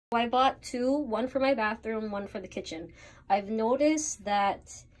I bought two, one for my bathroom, one for the kitchen. I've noticed that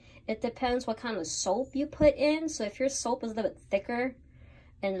it depends what kind of soap you put in. So if your soap is a little bit thicker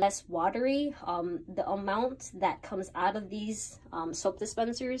and less watery, the amount that comes out of these soap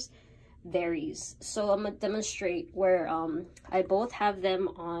dispensers varies. So I'm gonna demonstrate where I both have them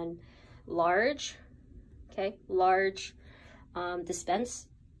on large, okay, large dispense.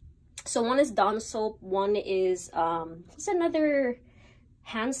 So one is Dawn soap, one is it's another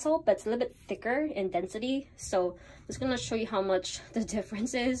hand soap, but it's a little bit thicker in density. So I'm just gonna show you how much the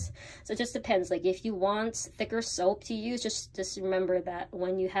difference is. So it just depends. Like if you want thicker soap to use, just remember that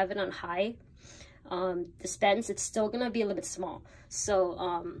when you have it on high dispense, it's still gonna be a little bit small. So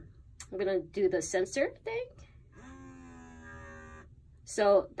I'm gonna do the sensor thing.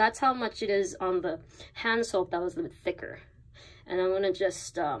 So that's how much it is on the hand soap that was a little bit thicker. And I'm gonna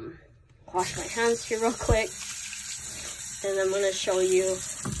just wash my hands here real quick. And I'm going to show you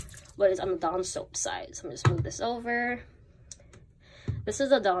what is on the Dawn soap side. So I'm just move this over. This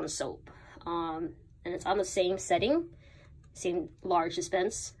is a Dawn soap. And it's on the same setting, same large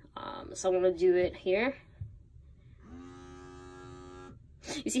dispense. So I'm going to do it here.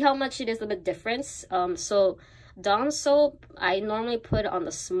 You see how much it is a little bit difference? So Dawn soap, I normally put on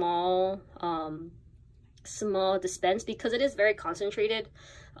the small dispense because it is very concentrated.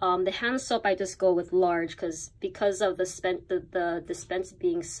 The hand soap I just go with large because of the dispense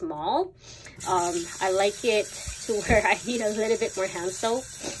being small. I like it to where I need a little bit more hand soap.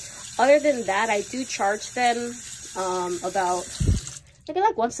 Other than that, I do charge them about maybe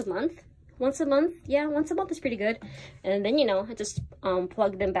like once a month. Yeah, once a month is pretty good. And then, you know, I just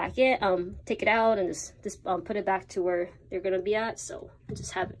plug them back in, take it out and just put it back to where they're gonna be at. So I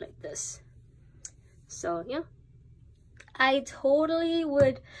just have it like this. So yeah, I totally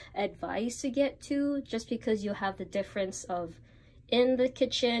would advise to get two, just because you have the difference of in the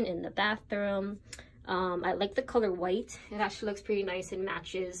kitchen, in the bathroom. I like the color white. It actually looks pretty nice and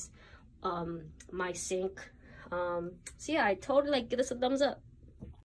matches my sink. So yeah, I totally like give this a thumbs up.